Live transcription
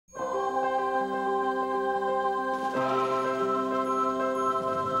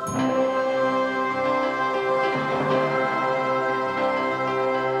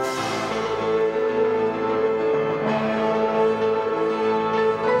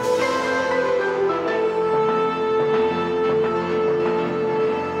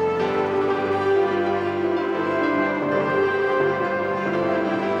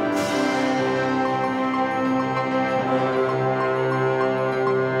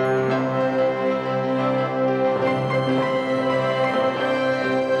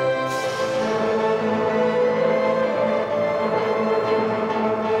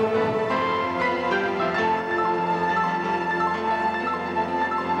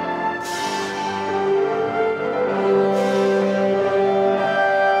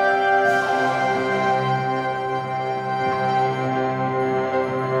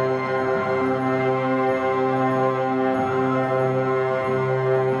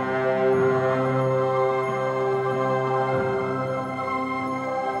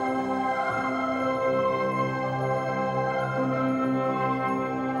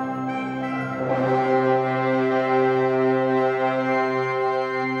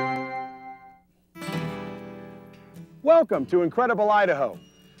Welcome to Incredible Idaho.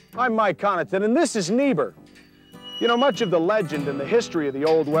 I'm Mike Connaughton, and this is Niebuhr. You know, much of the legend and the history of the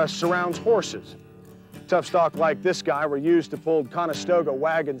Old West surrounds horses. Tough stock like this guy were used to pull Conestoga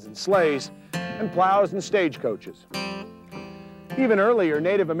wagons and sleighs, and plows and stagecoaches. Even earlier,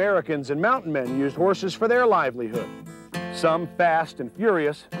 Native Americans and mountain men used horses for their livelihood. Some fast and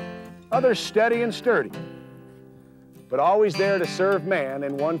furious, others steady and sturdy, but always there to serve man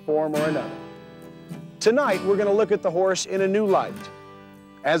in one form or another. Tonight, we're going to look at the horse in a new light,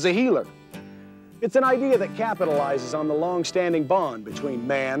 as a healer. It's an idea that capitalizes on the long-standing bond between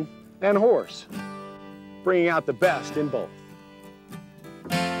man and horse, bringing out the best in both.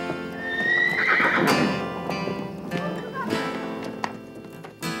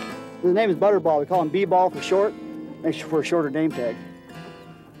 His name is Butterball. We call him B-Ball for short, makes for a shorter name tag.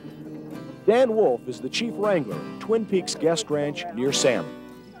 Dan Wolf is the chief wrangler at Twin Peaks Guest Ranch near Salmon.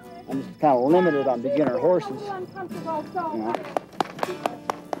 I'm just kind of limited on beginner horses. You know.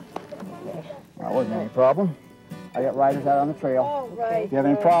 That wasn't any problem. I got riders out on the trail. Oh, right. If you have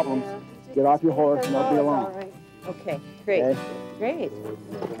any problems, get off your horse and they'll be along. Right. Okay, great. Okay. Great.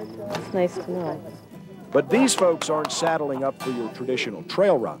 It's nice to know. But these folks aren't saddling up for your traditional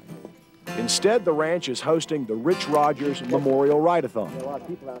trail ride. Instead, the ranch is hosting the Rich Rogers Memorial Ride-a-thon,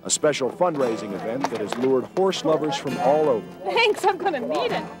 a special fundraising event that has lured horse lovers from all over. Thanks, I'm going to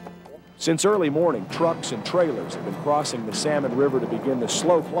need it. Since early morning, trucks and trailers have been crossing the Salmon River to begin the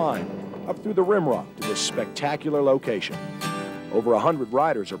slow climb up through the rimrock to this spectacular location. Over 100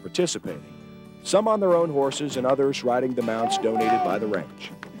 riders are participating, some on their own horses and others riding the mounts donated by the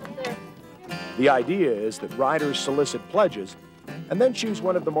ranch. The idea is that riders solicit pledges and then choose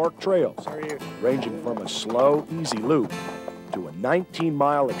one of the marked trails, ranging from a slow, easy loop to a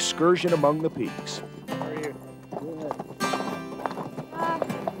 19-mile excursion among the peaks.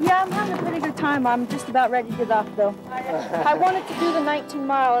 Yeah, I'm having a pretty good time. I'm just about ready to get off, though. I wanted to do the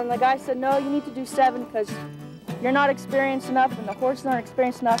 19-mile, and the guy said, no, you need to do 7 because you're not experienced enough, and the horses aren't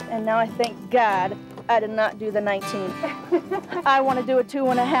experienced enough, and now I thank God I did not do the 19. I want to do a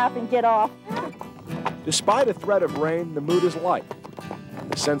 2.5 and get off. Despite a threat of rain, the mood is light.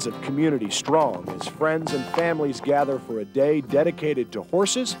 The sense of community strong as friends and families gather for a day dedicated to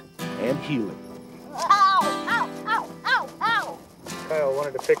horses and healing. Kyle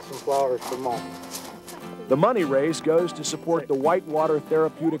wanted to pick some flowers for Mom. The money raised goes to support the Whitewater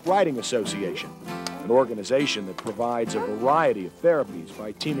Therapeutic Riding Association, an organization that provides a variety of therapies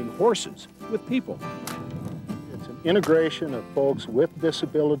by teaming horses with people. It's an integration of folks with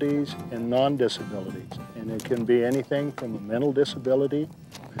disabilities and non-disabilities, and it can be anything from a mental disability,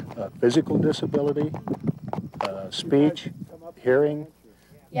 a physical disability, speech, hearing.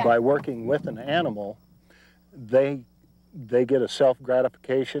 Yeah. By working with an animal, they get a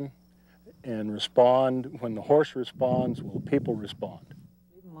self-gratification and respond. When the horse responds, will people respond?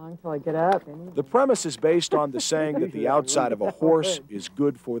 Until I get up. The premise is based on the saying that the outside of a horse is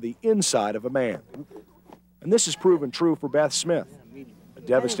good for the inside of a man. And this has proven true for Beth Smith. A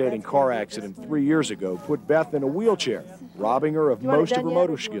devastating car accident 3 years ago put Beth in a wheelchair, robbing her of most of her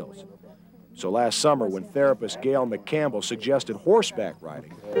motor skills. So last summer, when therapist Gail McCampbell suggested horseback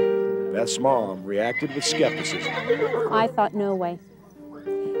riding, Beth's mom reacted with skepticism. I thought, no way.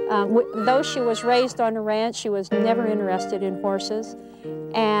 Though she was raised on a ranch, she was never interested in horses.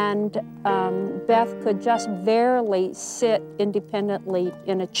 And Beth could just barely sit independently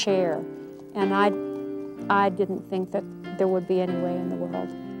in a chair. And I didn't think that there would be any way in the world.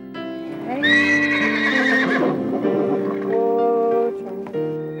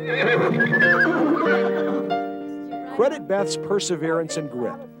 Credit Beth's perseverance and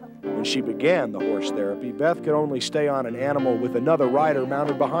grit. When she began the horse therapy, Beth could only stay on an animal with another rider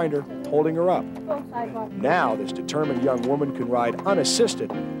mounted behind her, holding her up. Now, this determined young woman can ride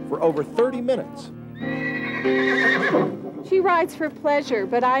unassisted for over 30 minutes. She rides for pleasure,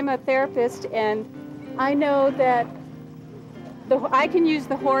 but I'm a therapist, and I know that I can use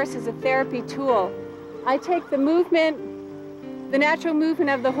the horse as a therapy tool. I take the movement, the natural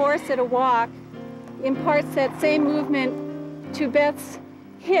movement of the horse at a walk, imparts that same movement to Beth's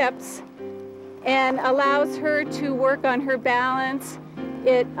hips and allows her to work on her balance.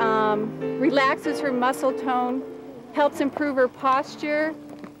 It relaxes her muscle tone, helps improve her posture.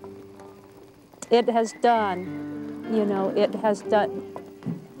 It has done, you know, it has done,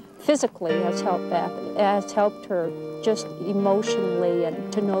 physically has helped Beth. It has helped her just emotionally,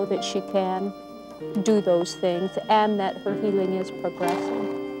 and to know that she can do those things and that her healing is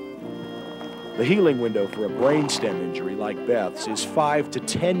progressing. The healing window for a brainstem injury like Beth's is 5 to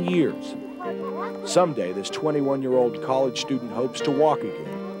 10 years. Someday, this 21-year-old college student hopes to walk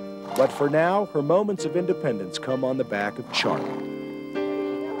again, But for now, her moments of independence come on the back of Charlie.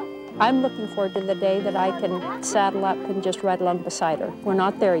 I'm looking forward to the day that I can saddle up and just ride along beside her. We're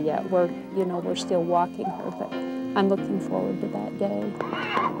not there yet. We're still walking her, but I'm looking forward to that day.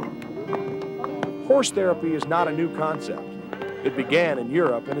 Horse therapy is not a new concept. It began in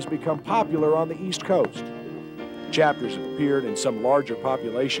Europe and has become popular on the East Coast. Chapters have appeared in some larger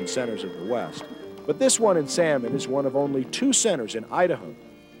population centers of the West, but this one in Salmon is one of only 2 centers in Idaho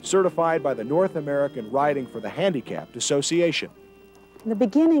certified by the North American Riding for the Handicapped Association. In the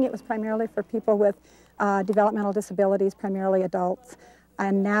beginning, it was primarily for people with developmental disabilities, primarily adults,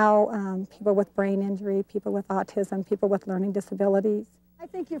 and now people with brain injury, people with autism, people with learning disabilities. I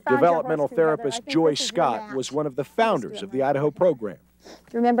think you found Developmental therapist Joyce Scott was one of the founders of the Idaho program. Do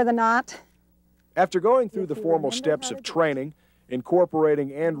you remember the knot? After going through the formal steps of training,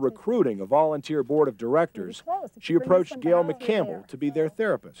 incorporating and recruiting a volunteer board of directors, she approached Gail McCampbell to be their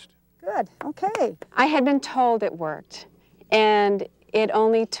therapist. Good, okay. I had been told it worked, and it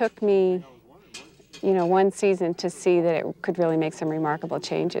only took me, one season to see that it could really make some remarkable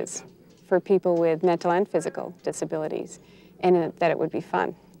changes for people with mental and physical disabilities, and that it would be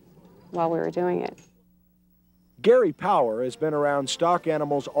fun while we were doing it. Gary Power has been around stock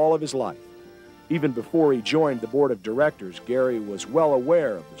animals all of his life. Even before he joined the board of directors, Gary was well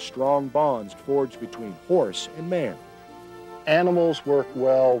aware of the strong bonds forged between horse and man. Animals work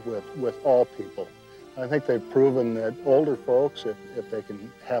well with all people. I think they've proven that older folks, if they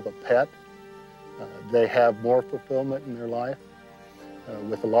can have a pet, they have more fulfillment in their life.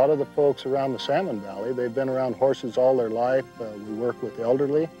 With a lot of the folks around the Salmon Valley, they've been around horses all their life. We work with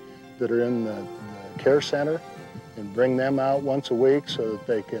elderly that are in the care center and bring them out once a week so that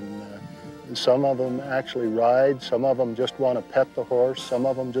they can, some of them actually ride, some of them just want to pet the horse, some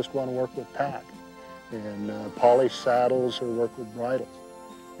of them just want to work with tack and polish saddles or work with bridles.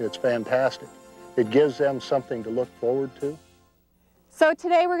 It's fantastic. It gives them something to look forward to. So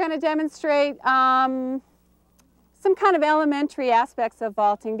today we're going to demonstrate some kind of elementary aspects of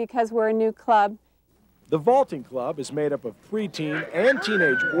vaulting because we're a new club. The Vaulting Club is made up of preteen and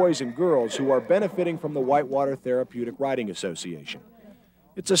teenage boys and girls who are benefiting from the Whitewater Therapeutic Riding Association.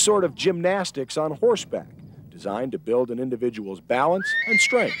 It's a sort of gymnastics on horseback, designed to build an individual's balance and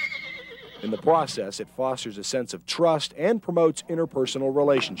strength. In the process, it fosters a sense of trust and promotes interpersonal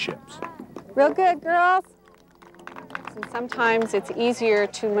relationships. Real good, girls. And sometimes it's easier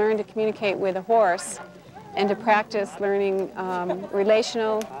to learn to communicate with a horse and to practice learning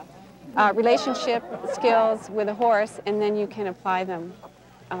relationship skills with a horse, and then you can apply them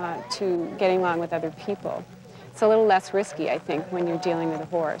to getting along with other people. It's a little less risky, I think, when you're dealing with a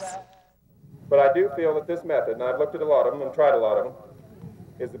horse. But I do feel that this method, and I've looked at a lot of them and tried a lot of them,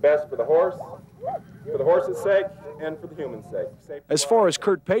 is the best for the horse's sake, and for the human's sake. As far as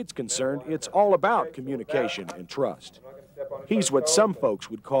Kurt Pate's concerned, it's all about communication and trust. He's what some folks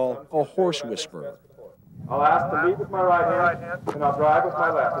would call a horse whisperer. I'll ask to lead with my right hand, and I'll drive with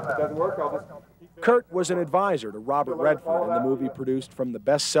my left. If it doesn't work, I'll just... Kurt was an advisor to Robert Redford in the movie produced from the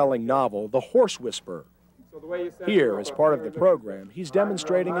best-selling novel, The Horse Whisperer. Here, as part of the program, he's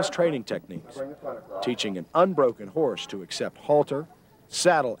demonstrating his training techniques, teaching an unbroken horse to accept halter,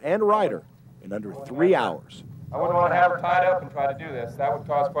 saddle, and rider in under 3 hours. I wouldn't want to have her tied up and try to do this. That would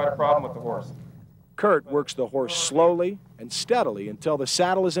cause quite a problem with the horse. Kurt works the horse slowly and steadily until the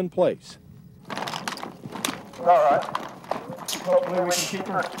saddle is in place. All right. Hopefully we can keep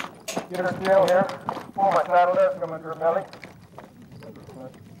her, get her still here. Pull my saddle there, come under her belly.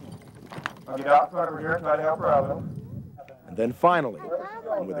 I'll get out front of her here and try to help her out a little. And then finally,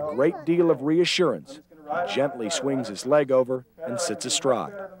 and with a great deal of reassurance, he gently swings his leg over and sits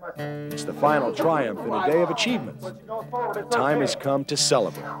astride. It's the final triumph in a day of achievements. The time has come to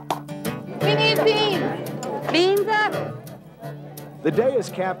celebrate. We need beans! Beans up! The day is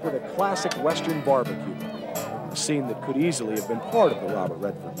capped with a classic Western barbecue, a scene that could easily have been part of the Robert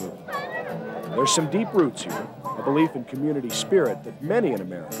Redford movie. There's some deep roots here, a belief in community spirit that many in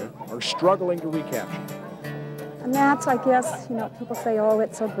America are struggling to recapture. And that's, I guess, people say, oh,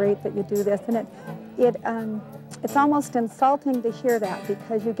 it's so great that you do this. And it's almost insulting to hear that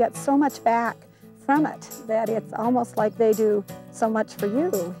because you get so much back from it that it's almost like they do so much for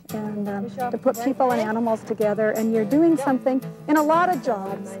you. And to put people and animals together, and you're doing something, in a lot of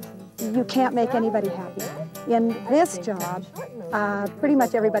jobs, you can't make anybody happy. In this job, pretty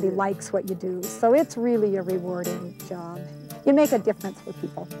much everybody likes what you do, so it's really a rewarding job. You make a difference for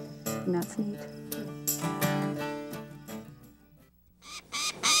people, and that's neat.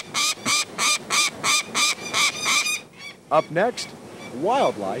 Up next,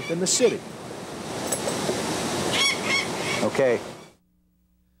 wildlife in the city. Okay.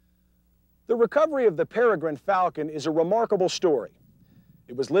 The recovery of the peregrine falcon is a remarkable story.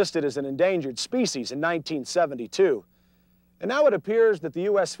 It was listed as an endangered species in 1972, and now it appears that the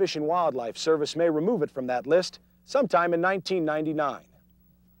U.S. Fish and Wildlife Service may remove it from that list sometime in 1999.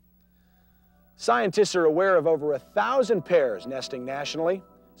 Scientists are aware of over 1,000 pairs nesting nationally.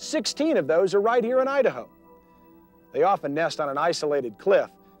 16 of those are right here in Idaho. They often nest on an isolated cliff,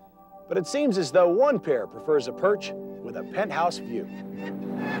 but it seems as though one pair prefers a perch with a penthouse view.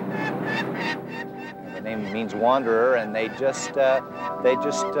 The name means wanderer, and they just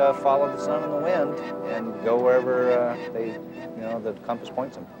follow the sun and the wind and go wherever the compass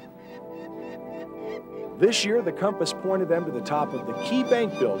points them. This year, the compass pointed them to the top of the Key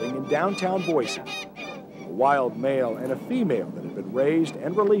Bank building in downtown Boise. A wild male and a female that had been raised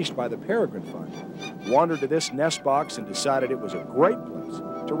and released by the Peregrine Fund wandered to this nest box and decided it was a great place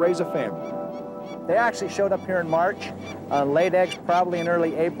to raise a family. They actually showed up here in March, laid eggs probably in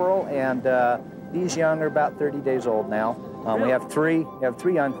early April, and these young are about 30 days old now. We have three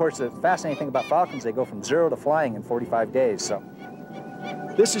young. Of course, the fascinating thing about falcons, they go from 0 to flying in 45 days. So,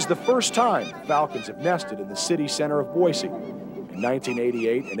 this is the first time falcons have nested in the city center of Boise. In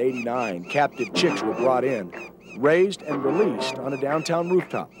 1988 and 89, captive chicks were brought in, raised and released on a downtown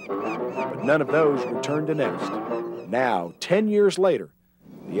rooftop. But none of those returned to nest. Now, 10 years later,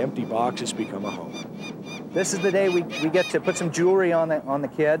 the empty box has become a home. this is the day we get to put some jewelry on the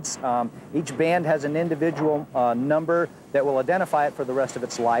kids. Each band has an individual number that will identify it for the rest of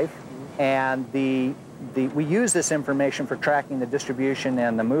its life. And we use this information for tracking the distribution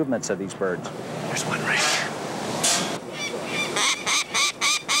and the movements of these birds. There's one right here.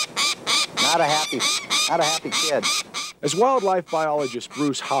 Not a happy kid. As wildlife biologist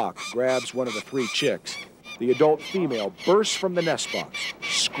Bruce Hawk grabs one of the 3 chicks, the adult female bursts from the nest box,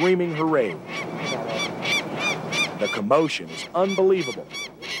 screaming her rage. The commotion is unbelievable.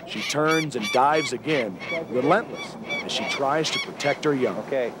 She turns and dives again, relentless, as she tries to protect her young.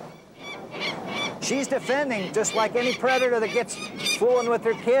 Okay. She's defending, just like any predator that gets fooling with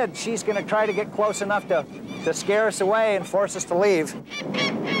her kid. She's going to try to get close enough to scare us away and force us to leave.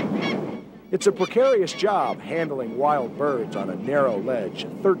 It's a precarious job handling wild birds on a narrow ledge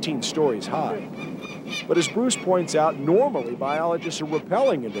 13 stories high. But as Bruce points out, normally biologists are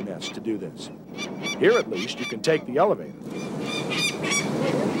rappelling into nests to do this. Here, at least, you can take the elevator.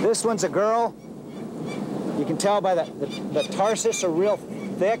 This one's a girl. You can tell by the tarsus are real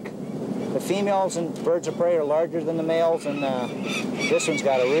thick. The females and birds of prey are larger than the males, and this one's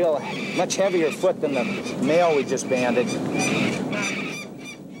got a much heavier foot than the male we just banded.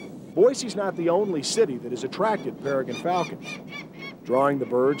 Boise's not the only city that has attracted peregrine falcons. Drawing the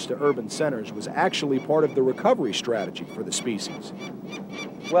birds to urban centers was actually part of the recovery strategy for the species.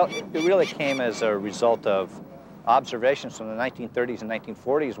 Well, it really came as a result of observations from the 1930s and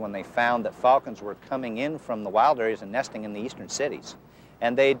 1940s when they found that falcons were coming in from the wild areas and nesting in the eastern cities.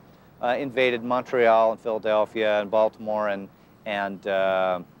 And they'd invaded Montreal and Philadelphia and Baltimore and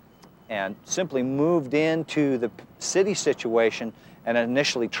simply moved into the city situation and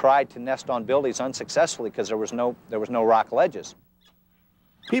initially tried to nest on buildings unsuccessfully because there was no rock ledges.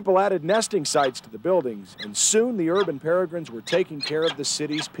 People added nesting sites to the buildings, and soon the urban peregrines were taking care of the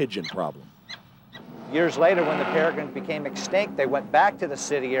city's pigeon problem. Years later, when the peregrines became extinct, they went back to the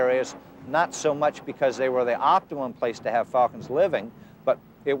city areas, not so much because they were the optimum place to have falcons living, but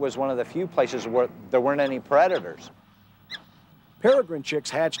it was one of the few places where there weren't any predators. Peregrine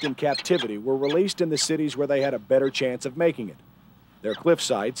chicks hatched in captivity were released in the cities where they had a better chance of making it. Their cliff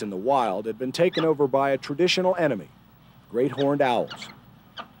sites in the wild had been taken over by a traditional enemy, great horned owls.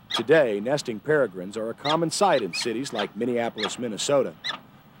 Today, nesting peregrines are a common sight in cities like Minneapolis, Minnesota.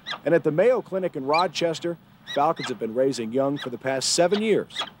 And at the Mayo Clinic in Rochester, falcons have been raising young for the past 7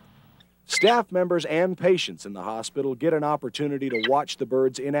 years. Staff members and patients in the hospital get an opportunity to watch the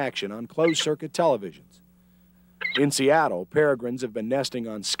birds in action on closed-circuit televisions. In Seattle, peregrines have been nesting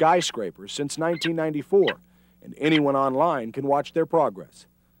on skyscrapers since 1994, and anyone online can watch their progress.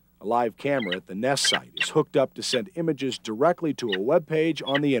 A live camera at the nest site is hooked up to send images directly to a web page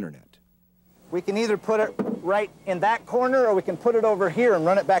on the internet. We can either put it right in that corner or we can put it over here and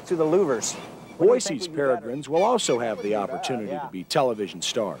run it back through the louvers. Boise's peregrines will also have the opportunity to be television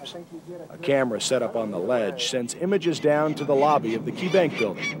stars. A camera set up on the ledge sends images down to the lobby of the Key Bank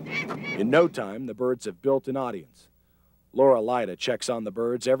building. In no time, the birds have built an audience. Laura Lyda checks on the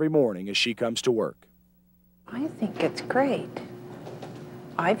birds every morning as she comes to work. I think it's great.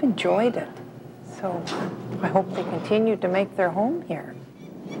 I've enjoyed it. So I hope they continue to make their home here.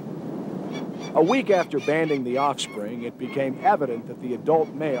 A week after banding the offspring, it became evident that the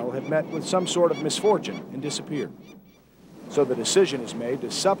adult male had met with some sort of misfortune and disappeared. So the decision is made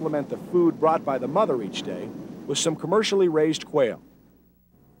to supplement the food brought by the mother each day with some commercially raised quail.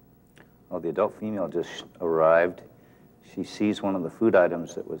 Well, the adult female just arrived. She sees one of the food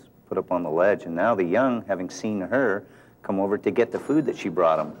items that was put up on the ledge, and now the young, having seen her, come over to get the food that she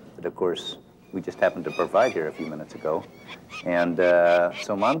brought them. But of course, we just happened to provide here a few minutes ago. And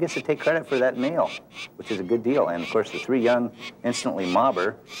so Mom gets to take credit for that meal, which is a good deal. And of course, the three young instantly mob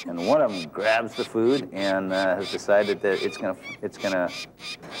her, and one of them grabs the food and has decided that it's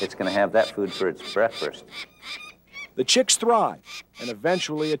gonna have that food for its breakfast. The chicks thrive and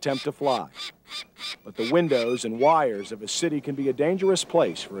eventually attempt to fly. But the windows and wires of a city can be a dangerous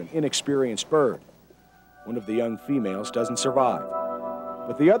place for an inexperienced bird. One of the young females doesn't survive.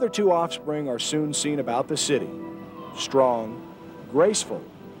 But the other two offspring are soon seen about the city, strong, graceful,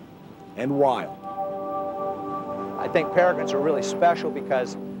 and wild. I think peregrines are really special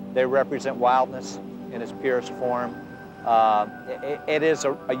because they represent wildness in its purest form. It is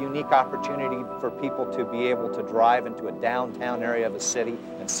a unique opportunity for people to be able to drive into a downtown area of a city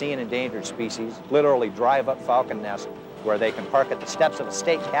and see an endangered species, literally drive up falcon nests where they can park at the steps of a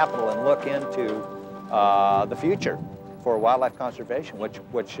state capitol and look into the future for wildlife conservation,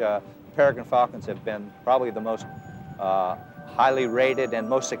 which peregrine falcons have been probably the most highly rated and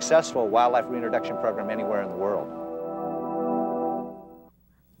most successful wildlife reintroduction program anywhere in the world.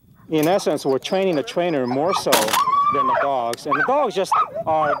 In essence, we're training the trainer more so than the dogs, and the dogs just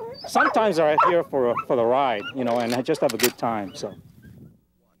are sometimes are here for the ride, you know, and just have a good time. So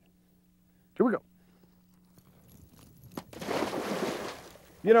here we go.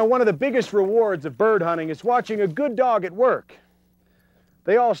 You know, one of the biggest rewards of bird hunting is watching a good dog at work.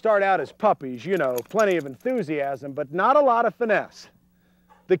 They all start out as puppies, you know, plenty of enthusiasm, but not a lot of finesse.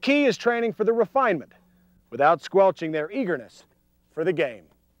 The key is training for the refinement without squelching their eagerness for the game.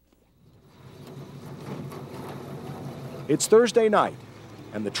 It's Thursday night,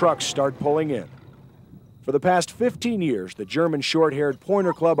 and the trucks start pulling in. For the past 15 years, the German Short-Haired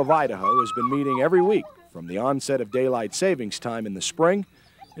Pointer Club of Idaho has been meeting every week from the onset of daylight savings time in the spring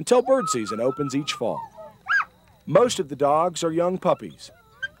until bird season opens each fall. Most of the dogs are young puppies,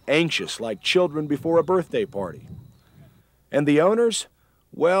 anxious like children before a birthday party. And the owners,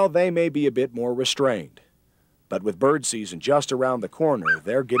 well, they may be a bit more restrained. But with bird season just around the corner,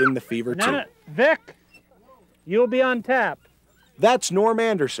 they're getting the fever too. Vic, you'll be on tap. That's Norm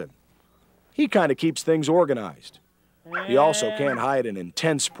Anderson. He kind of keeps things organized. He also can't hide an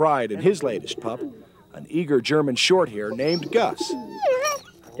intense pride in his latest pup, an eager German Shorthair named Gus.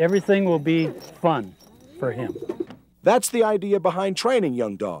 Everything will be fun for him. That's the idea behind training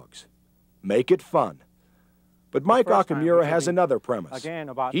young dogs. Make it fun. But Mike Okamura has another premise.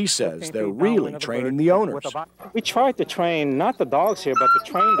 He says they're really training the owners. We try to train not the dogs here, but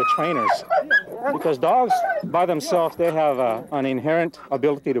to train the trainers. Because dogs by themselves, they have an inherent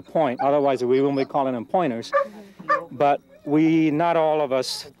ability to point. Otherwise, we wouldn't be calling them pointers. But not all of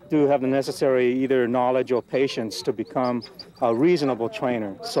us do have the necessary either knowledge or patience to become a reasonable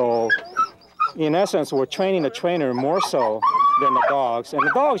trainer. So in essence, we're training the trainer more so than the dogs. And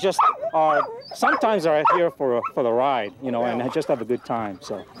the dogs just are sometimes are here for the ride, you know, and just have a good time.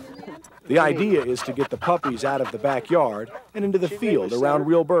 So the idea is to get the puppies out of the backyard and into the field around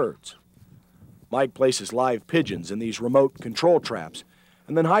real birds. Mike places live pigeons in these remote control traps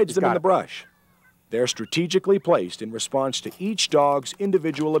and then hides them in the brush. They're strategically placed in response to each dog's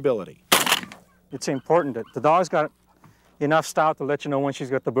individual ability. It's important that the dog's got enough style to let you know when she's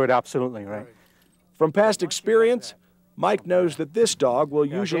got the bird absolutely right. From past experience, Mike knows that this dog will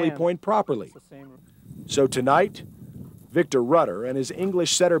usually point properly. So tonight, Victor Rudder and his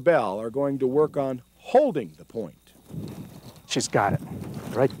English setter Belle are going to work on holding the point. She's got it,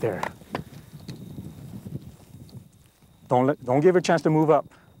 right there. Don't give her a chance to move up.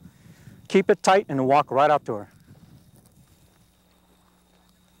 Keep it tight and walk right up to her.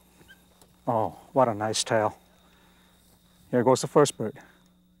 Oh, what a nice tail. Here goes the first bird.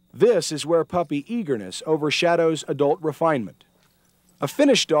 This is where puppy eagerness overshadows adult refinement. A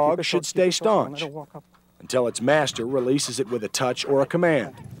finished dog should stay staunch until its master releases it with a touch or a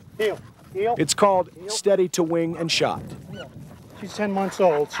command. It's called steady to wing and shot. She's 10 months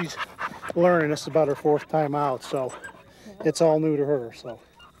old. She's learning. This is about her 4th time out, so it's all new to her. So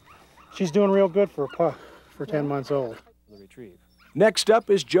she's doing real good for 10 months old. Next up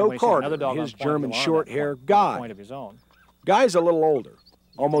is Joe Carter, his German Shorthair Guy. Guy's a little older,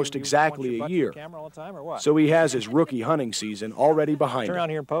 almost exactly a year, so he has his rookie hunting season already behind him. Turn around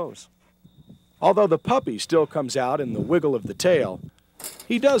here and pose. Although the puppy still comes out in the wiggle of the tail,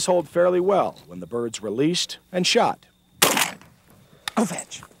 he does hold fairly well when the bird's released and shot. Oh,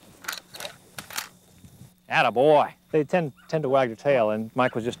 fetch. Attaboy. they tend to wag their tail, and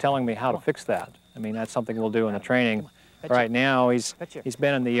Mike was just telling me how to fix that. I mean, that's something we'll do in the training. Right now, he's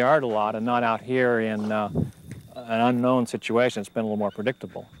been in the yard a lot and not out here in an unknown situation. It's been a little more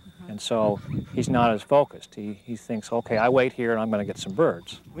predictable. And so he's not as focused. He thinks, okay, I wait here and I'm going to get some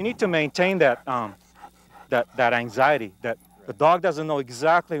birds. We need to maintain that, that anxiety, that the dog doesn't know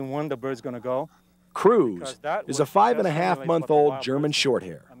exactly when the bird's going to go. Cruz is a 5.5-month-old German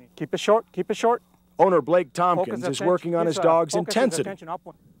Shorthair. Keep it short, keep it short. Owner Blake Tompkins is working on his dog's intensity,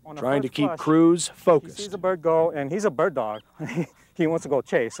 trying to keep Cruz focused. He sees a bird go, and he's a bird dog. He wants to go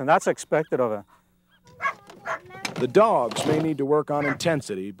chase, and that's expected of him. The dogs may need to work on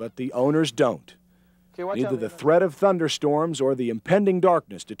intensity, but the owners don't. Neither the threat of thunderstorms or the impending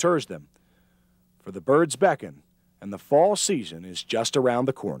darkness deters them. For the birds beckon, and the fall season is just around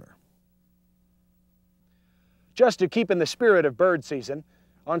the corner. Just to keep in the spirit of bird season,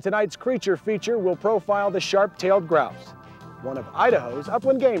 on tonight's Creature Feature, we'll profile the sharp-tailed grouse, one of Idaho's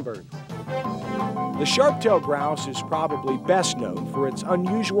upland game birds. The sharp-tailed grouse is probably best known for its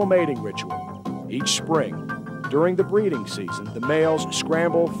unusual mating ritual. Each spring, during the breeding season, the males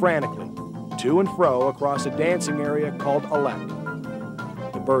scramble frantically to and fro across a dancing area called a lek.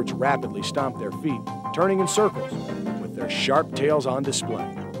 The birds rapidly stomp their feet, turning in circles, with their sharp tails on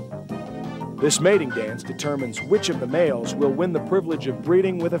display. This mating dance determines which of the males will win the privilege of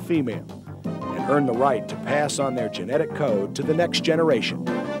breeding with a female and earn the right to pass on their genetic code to the next generation.